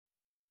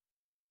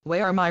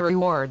Where are my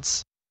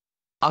rewards?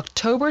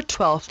 October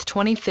 12,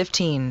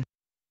 2015.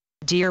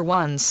 Dear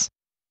ones,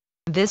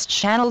 this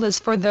channel is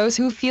for those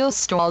who feel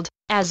stalled,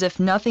 as if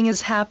nothing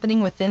is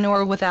happening within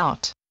or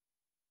without.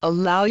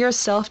 Allow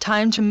yourself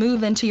time to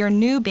move into your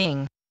new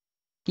being.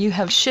 You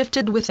have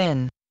shifted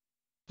within.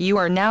 You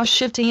are now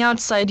shifting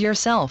outside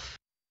yourself.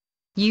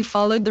 You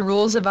followed the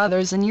rules of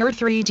others in your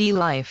 3D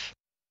life.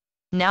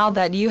 Now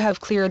that you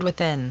have cleared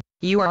within,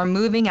 you are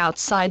moving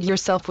outside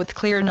yourself with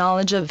clear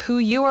knowledge of who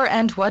you are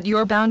and what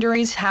your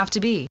boundaries have to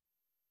be.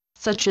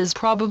 Such is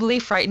probably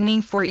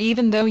frightening, for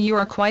even though you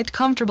are quite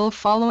comfortable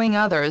following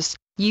others,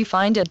 you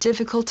find it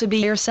difficult to be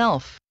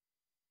yourself.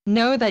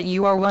 Know that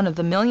you are one of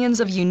the millions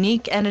of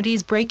unique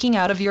entities breaking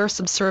out of your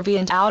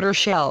subservient outer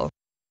shell.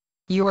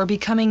 You are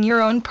becoming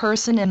your own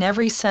person in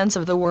every sense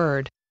of the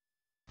word.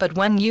 But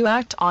when you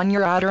act on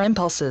your outer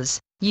impulses,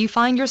 you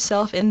find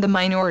yourself in the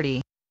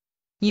minority.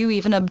 You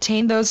even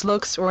obtain those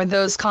looks or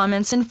those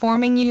comments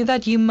informing you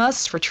that you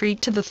must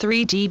retreat to the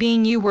 3D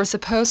being you were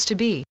supposed to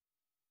be.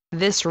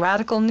 This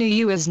radical new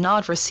you is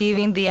not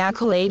receiving the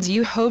accolades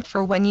you hoped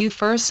for when you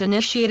first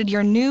initiated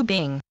your new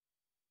being.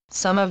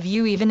 Some of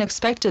you even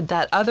expected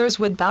that others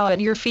would bow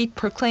at your feet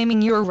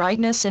proclaiming your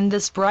rightness in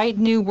this bright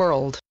new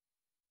world.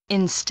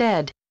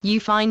 Instead, you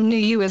find new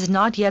you is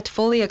not yet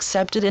fully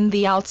accepted in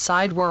the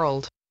outside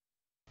world.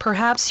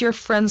 Perhaps your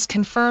friends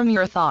confirm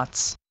your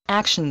thoughts,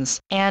 actions,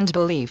 and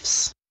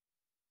beliefs.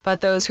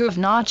 But those who have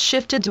not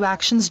shifted to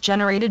actions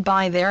generated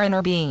by their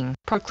inner being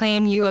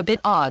proclaim you a bit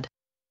odd.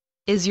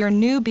 Is your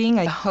new being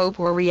a hope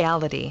or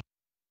reality?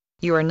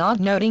 You are not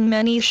noting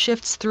many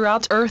shifts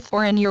throughout Earth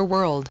or in your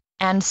world,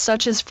 and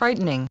such is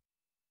frightening.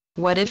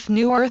 What if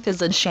New Earth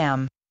is a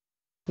sham?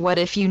 What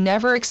if you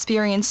never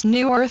experience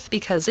New Earth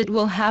because it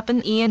will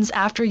happen eons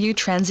after you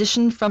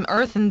transition from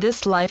Earth in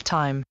this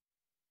lifetime?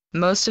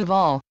 Most of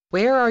all,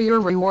 where are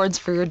your rewards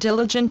for your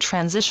diligent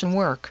transition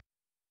work?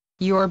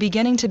 You are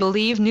beginning to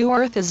believe New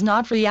Earth is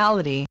not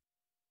reality.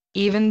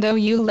 Even though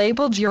you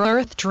labeled your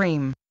Earth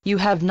dream, you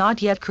have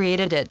not yet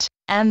created it,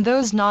 and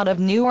those not of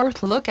New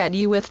Earth look at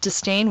you with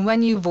disdain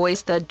when you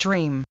voice that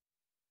dream.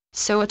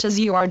 So it is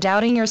you are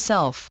doubting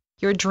yourself,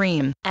 your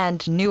dream,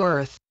 and New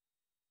Earth.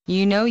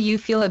 You know you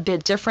feel a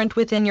bit different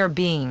within your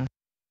being.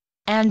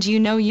 And you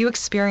know you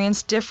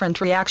experience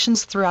different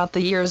reactions throughout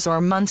the years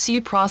or months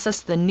you process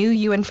the new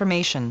you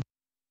information.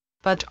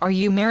 But are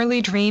you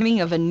merely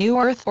dreaming of a new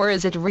Earth, or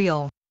is it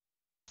real?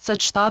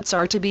 Such thoughts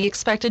are to be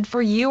expected,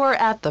 for you are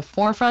at the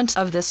forefront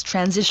of this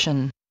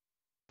transition.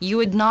 You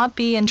would not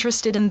be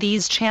interested in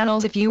these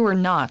channels if you were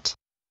not.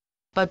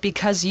 But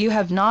because you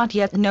have not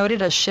yet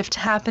noted a shift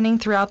happening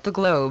throughout the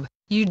globe,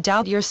 you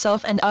doubt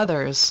yourself and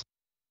others.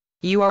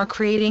 You are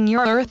creating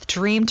your Earth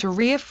dream to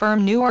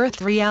reaffirm New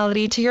Earth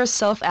reality to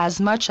yourself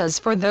as much as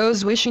for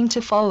those wishing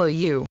to follow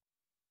you.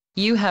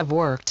 You have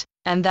worked,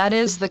 and that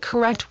is the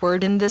correct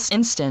word in this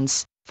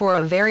instance, for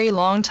a very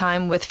long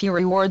time with few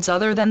rewards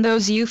other than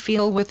those you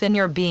feel within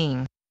your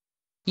being.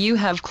 You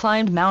have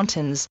climbed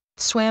mountains,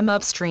 swam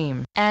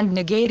upstream, and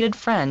negated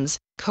friends,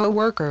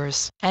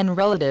 co-workers, and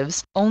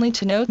relatives, only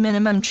to note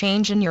minimum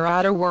change in your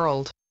outer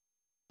world.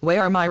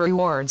 Where are my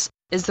rewards,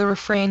 is the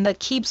refrain that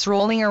keeps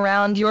rolling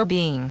around your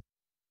being.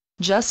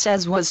 Just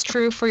as was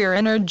true for your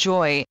inner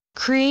joy,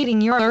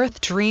 creating your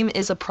Earth dream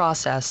is a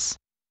process.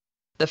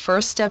 The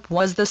first step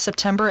was the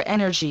September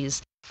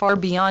energies, far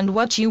beyond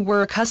what you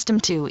were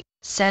accustomed to,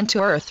 sent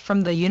to Earth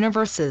from the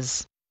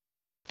universes.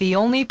 The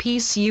only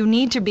piece you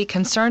need to be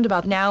concerned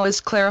about now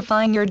is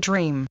clarifying your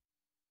dream.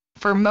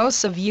 For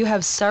most of you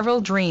have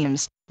several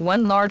dreams,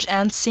 one large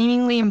and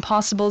seemingly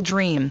impossible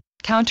dream,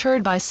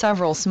 countered by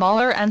several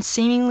smaller and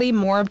seemingly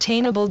more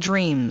obtainable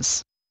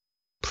dreams.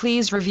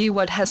 Please review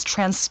what has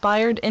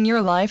transpired in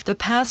your life the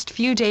past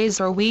few days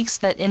or weeks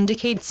that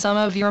indicate some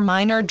of your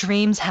minor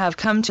dreams have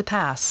come to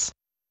pass.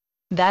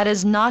 That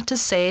is not to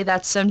say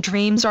that some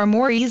dreams are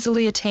more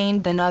easily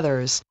attained than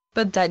others,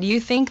 but that you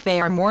think they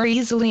are more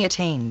easily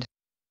attained.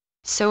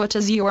 So it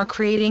is you are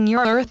creating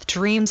your Earth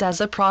dreams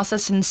as a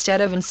process instead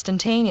of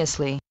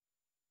instantaneously.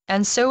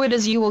 And so it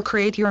is you will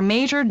create your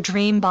major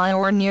dream by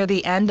or near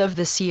the end of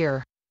this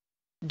year.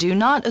 Do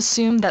not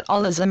assume that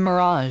all is a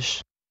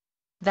mirage.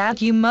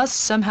 That you must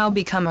somehow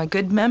become a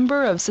good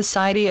member of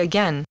society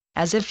again,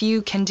 as if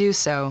you can do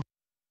so.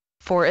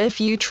 For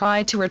if you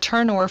try to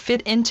return or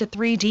fit into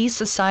 3D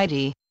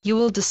society, you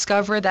will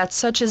discover that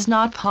such is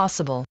not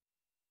possible.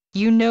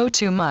 You know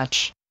too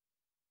much.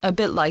 A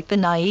bit like the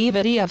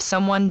naivety of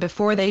someone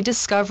before they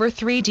discover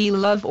 3D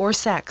love or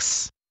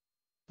sex.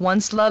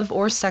 Once love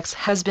or sex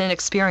has been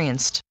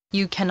experienced,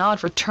 you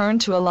cannot return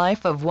to a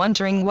life of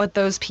wondering what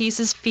those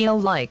pieces feel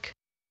like.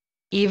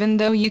 Even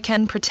though you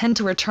can pretend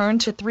to return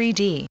to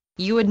 3D,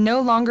 you would no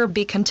longer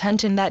be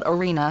content in that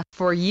arena,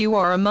 for you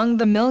are among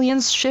the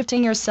millions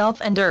shifting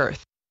yourself and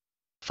Earth.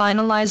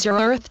 Finalize your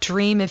Earth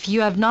dream if you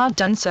have not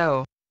done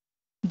so.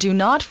 Do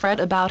not fret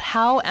about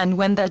how and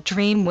when that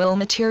dream will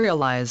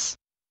materialize.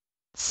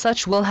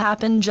 Such will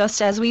happen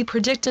just as we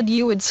predicted.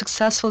 You would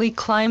successfully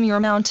climb your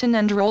mountain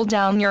and roll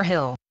down your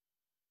hill.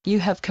 You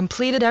have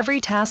completed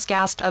every task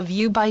asked of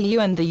you by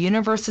you and the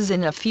universes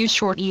in a few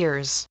short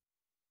years.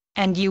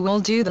 And you will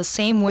do the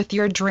same with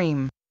your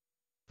dream.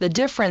 The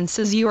difference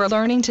is you are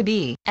learning to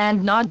be,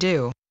 and not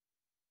do.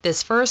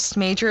 This first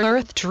major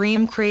Earth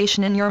dream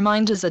creation in your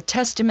mind is a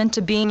testament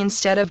to being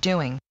instead of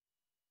doing.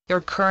 Your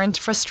current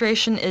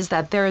frustration is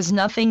that there is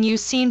nothing you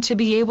seem to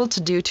be able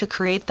to do to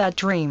create that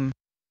dream.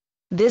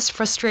 This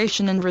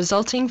frustration and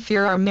resulting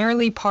fear are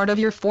merely part of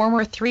your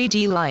former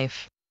 3D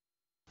life.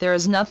 There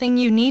is nothing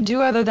you need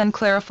do other than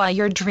clarify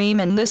your dream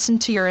and listen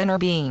to your inner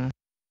being.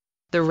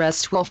 The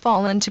rest will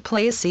fall into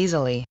place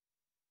easily.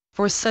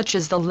 For such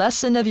is the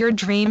lesson of your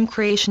dream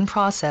creation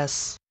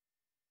process.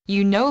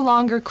 You no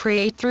longer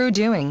create through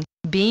doing,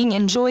 being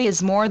in joy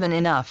is more than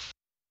enough.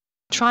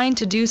 Trying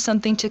to do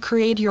something to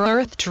create your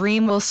Earth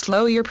dream will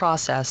slow your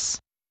process.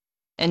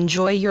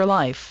 Enjoy your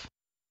life.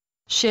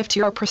 Shift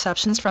your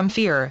perceptions from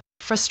fear,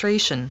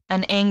 frustration,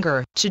 and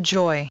anger to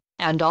joy,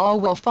 and all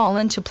will fall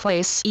into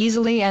place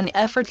easily and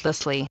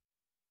effortlessly.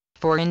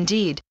 For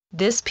indeed,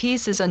 this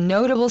piece is a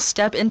notable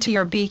step into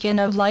your beacon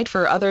of light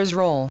for others'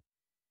 role.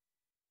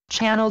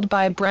 Channeled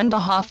by Brenda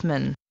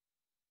Hoffman.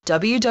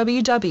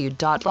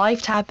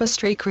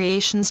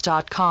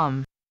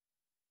 www.lifetapestrycreations.com